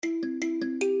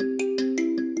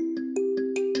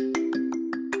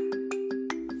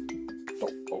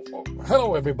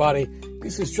Hello everybody,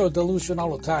 this is Joe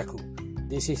Delusional Otaku.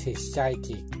 This is his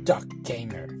sidekick, Duck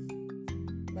Gamer.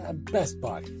 Best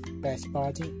buddy.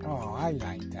 Oh, I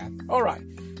like that. Alright,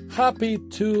 happy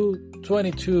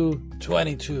 22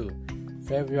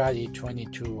 February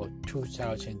 22 of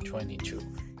 2022.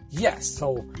 Yes,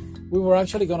 so we were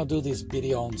actually gonna do this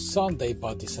video on Sunday,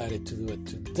 but decided to do it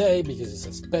today because it's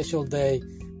a special day,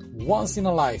 once in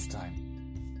a lifetime.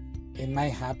 It might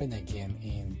happen again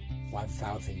in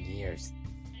 1,000 years.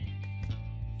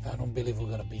 I don't believe we're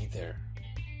gonna be there.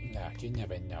 No, you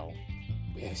never know.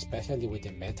 Especially with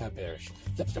the metaverse.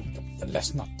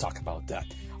 Let's not talk about that.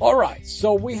 Alright,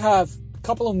 so we have a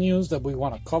couple of news that we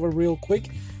want to cover real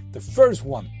quick. The first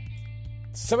one,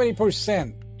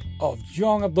 70% of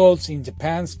young adults in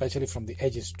Japan, especially from the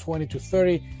ages 20 to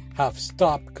 30, have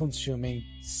stopped consuming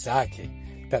sake.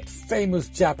 That famous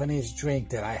Japanese drink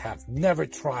that I have never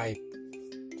tried.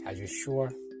 Are you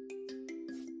sure?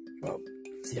 Well,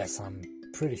 yes, I'm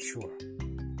pretty sure.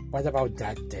 What about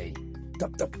that day?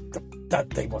 That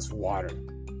day was water.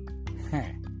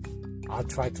 I'll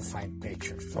try to find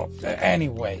pictures. So,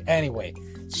 anyway.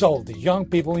 So, the young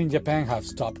people in Japan have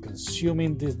stopped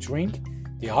consuming this drink,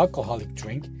 the alcoholic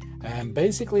drink, and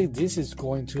basically this is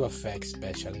going to affect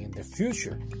especially in the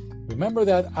future. Remember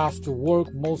that after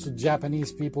work, most of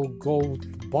Japanese people go to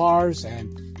bars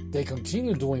and they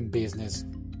continue doing business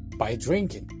by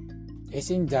drinking.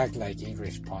 Isn't that like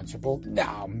irresponsible?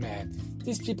 No, man.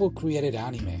 These people created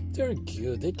anime. They're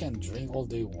good. They can drink all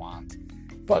they want.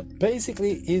 But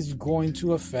basically, it's going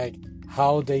to affect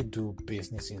how they do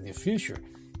business in the future.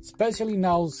 Especially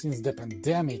now since the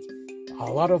pandemic,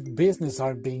 a lot of business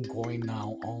are being going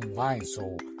now online.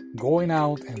 So going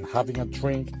out and having a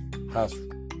drink has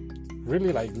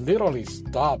really literally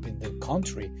stopped in the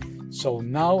country. So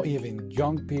now even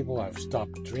young people have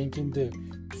stopped drinking the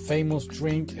famous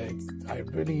drink. I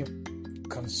really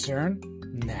concerned?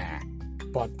 Nah.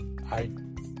 But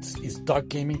is Duck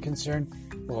Gaming concerned?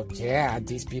 Well, yeah,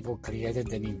 these people created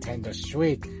the Nintendo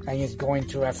Switch and it's going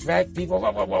to affect people.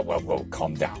 Whoa.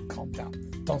 Calm down.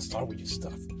 Don't start with your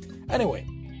stuff. Anyway,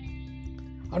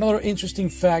 another interesting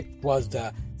fact was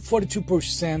that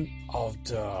 42% of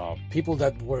the people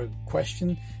that were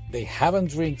questioned, they haven't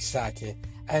drank sake,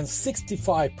 and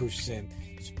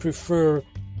 65% prefer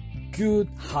good,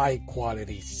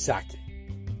 high-quality sake.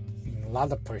 A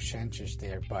lot of percentage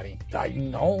there, buddy. I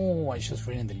know, I just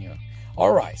reading the news.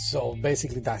 Alright, so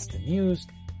basically that's the news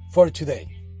for today.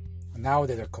 Now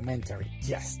the documentary.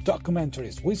 Yes,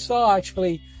 documentaries. We saw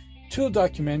actually 2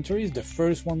 documentaries. The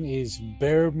first one is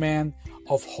Bear Man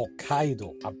of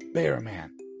Hokkaido. A bear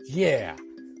man. Yeah.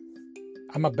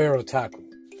 I'm a bear otaku.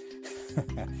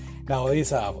 Now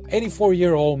it's a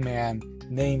 84-year-old man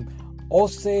named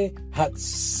Ose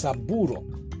Hatsaburo.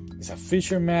 He's a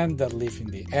fisherman that lives in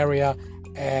the area,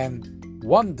 and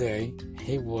one day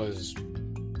he was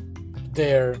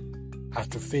there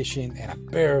after fishing and a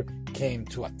bear came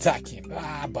to attack him.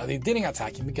 But he didn't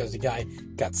attack him because the guy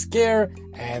got scared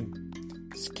and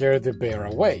scared the bear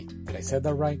away. Did I say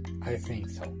that right? I think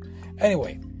so.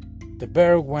 Anyway, the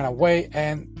bear went away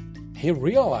and he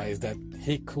realized that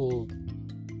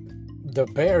the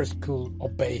bears could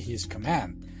obey his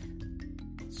command.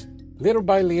 Little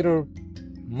by little,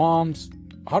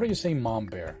 how do you say mom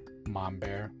bear? Mom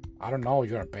bear? I don't know,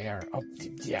 you're a bear. Oh,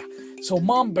 yeah. So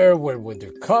mom bear were with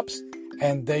their cubs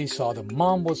and they saw the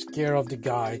mom was scared of the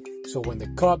guy. So when the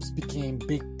cubs became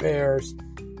big bears,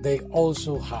 they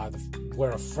also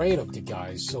were afraid of the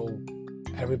guy. So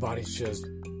everybody just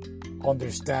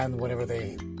understand whenever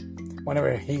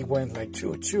he went like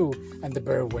choo and the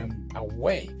bear went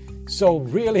away. So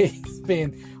really, it's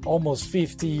been almost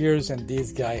 50 years and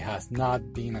this guy has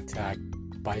not been attacked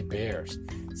by bears.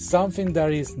 Something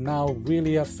that is now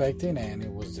really affecting, and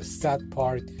it was the sad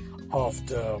part of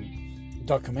the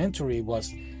documentary,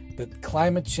 was that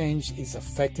climate change is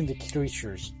affecting the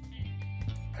creatures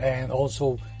and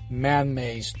also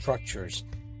man-made structures.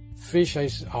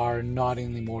 Fishes are not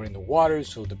anymore in the water,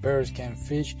 so the bears can't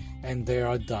fish and they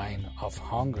are dying of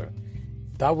hunger.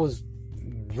 That was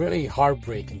really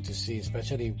heartbreaking to see,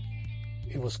 especially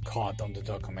it was caught on the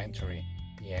documentary.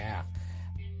 Yeah.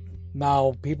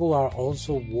 Now people are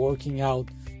also working out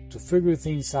to figure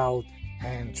things out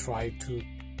and try to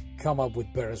come up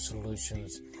with better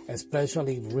solutions,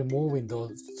 especially removing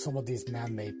some of these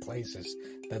man-made places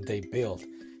that they built.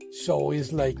 So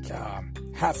it's like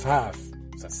half-half.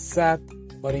 It's a sad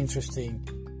but interesting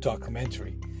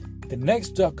documentary. The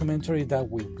next documentary that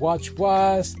we watched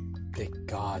was The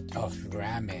God of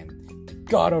Ramen. The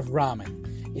God of Ramen.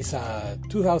 It's a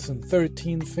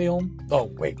 2013 film.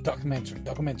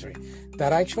 Documentary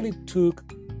that actually took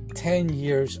 10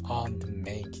 years on the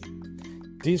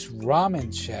making. This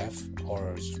ramen chef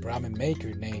or ramen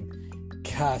maker named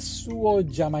Kazuo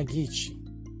Yamagishi.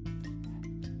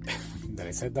 Did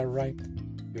I say that right?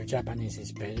 Your Japanese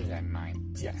is better than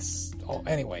mine. Yes. Oh,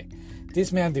 anyway,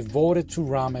 this man devoted to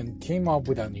ramen came up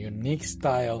with a unique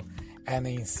style, and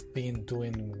he's been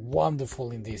doing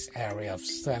wonderful in this area of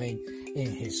selling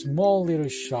in his small little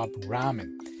shop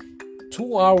ramen.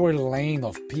 2-hour lane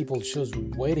of people just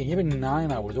waiting, even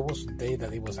 9 hours. There was a day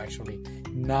that it was actually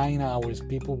 9 hours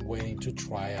people waiting to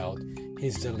try out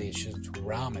his delicious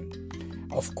ramen.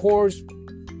 Of course,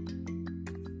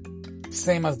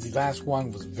 same as the last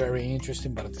one, was very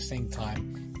interesting, but at the same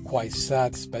time quite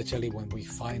sad, especially when we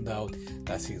find out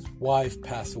that his wife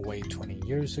passed away 20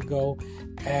 years ago,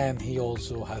 and he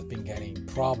also has been getting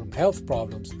health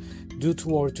problems due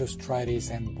to arthritis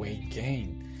and weight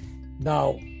gain.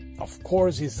 Now, of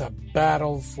course, it's a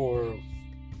battle for,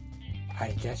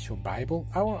 I guess, survival.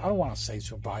 I don't want to say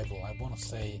survival. I want to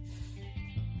say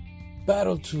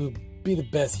battle to be the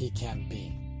best he can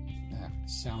be.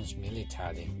 Sounds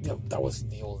military. That was in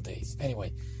the old days.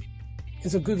 Anyway,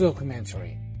 it's a good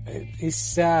documentary. It's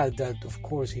sad that, of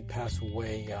course, he passed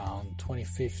away in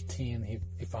 2015,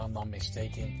 if I'm not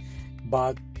mistaken.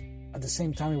 But at the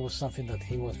same time, it was something that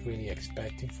he was really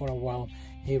expecting for a while.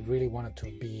 He really wanted to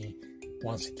be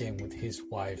once again with his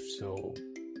wife. So,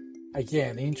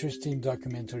 again, interesting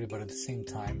documentary, but at the same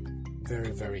time,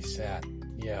 very, very sad.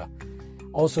 Yeah.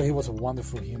 Also, he was a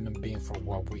wonderful human being from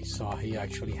what we saw. He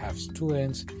actually has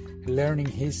students learning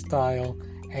his style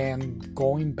and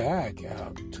going back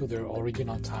to their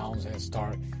original towns and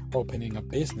start opening a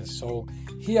business. So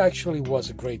he actually was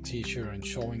a great teacher and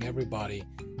showing everybody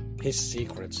his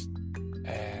secrets,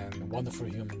 and wonderful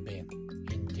human being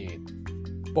indeed.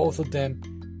 Both of them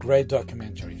great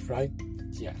documentaries, right?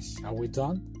 Yes. Are we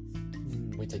done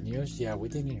with the news? Yeah, we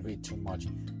didn't read too much.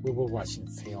 We were watching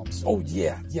films. Oh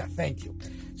yeah, thank you.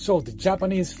 So the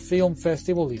Japanese Film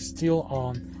Festival is still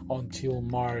on until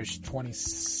March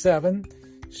 27.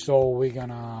 So we're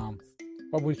gonna,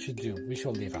 what we should do? We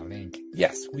should leave a link.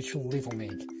 Yes, we should leave a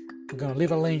link. We're gonna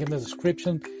leave a link in the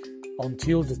description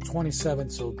until the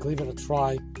 27th. So give it a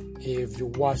try. If you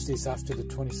watch this after the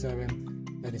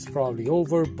 27th, then it's probably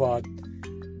over. But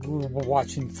we're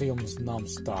watching films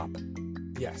non-stop.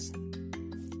 Yes.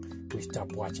 We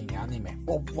stopped watching anime.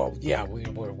 Well, yeah, we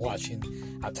were watching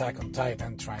Attack on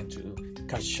Titan, trying to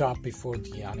catch up before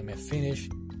the anime finished,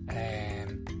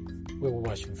 and we were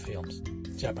watching films,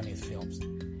 Japanese films.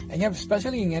 And yeah,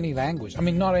 especially in any language. I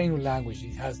mean, not any language.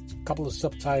 It has a couple of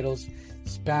subtitles,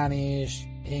 Spanish,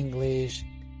 English,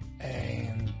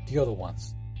 and the other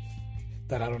ones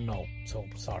that I don't know. So,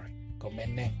 sorry.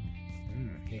 Gomenne.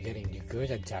 You're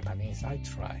good at Japanese. I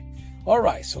try.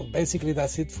 Alright, so basically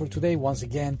that's it for today. Once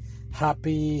again,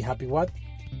 happy what?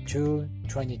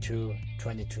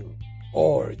 2/22/22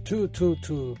 or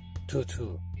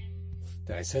 2/22/22.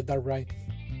 Did I say that right?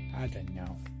 I don't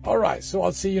know. Alright, so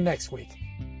I'll see you next week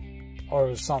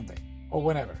or Sunday or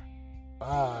whenever.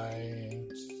 Bye.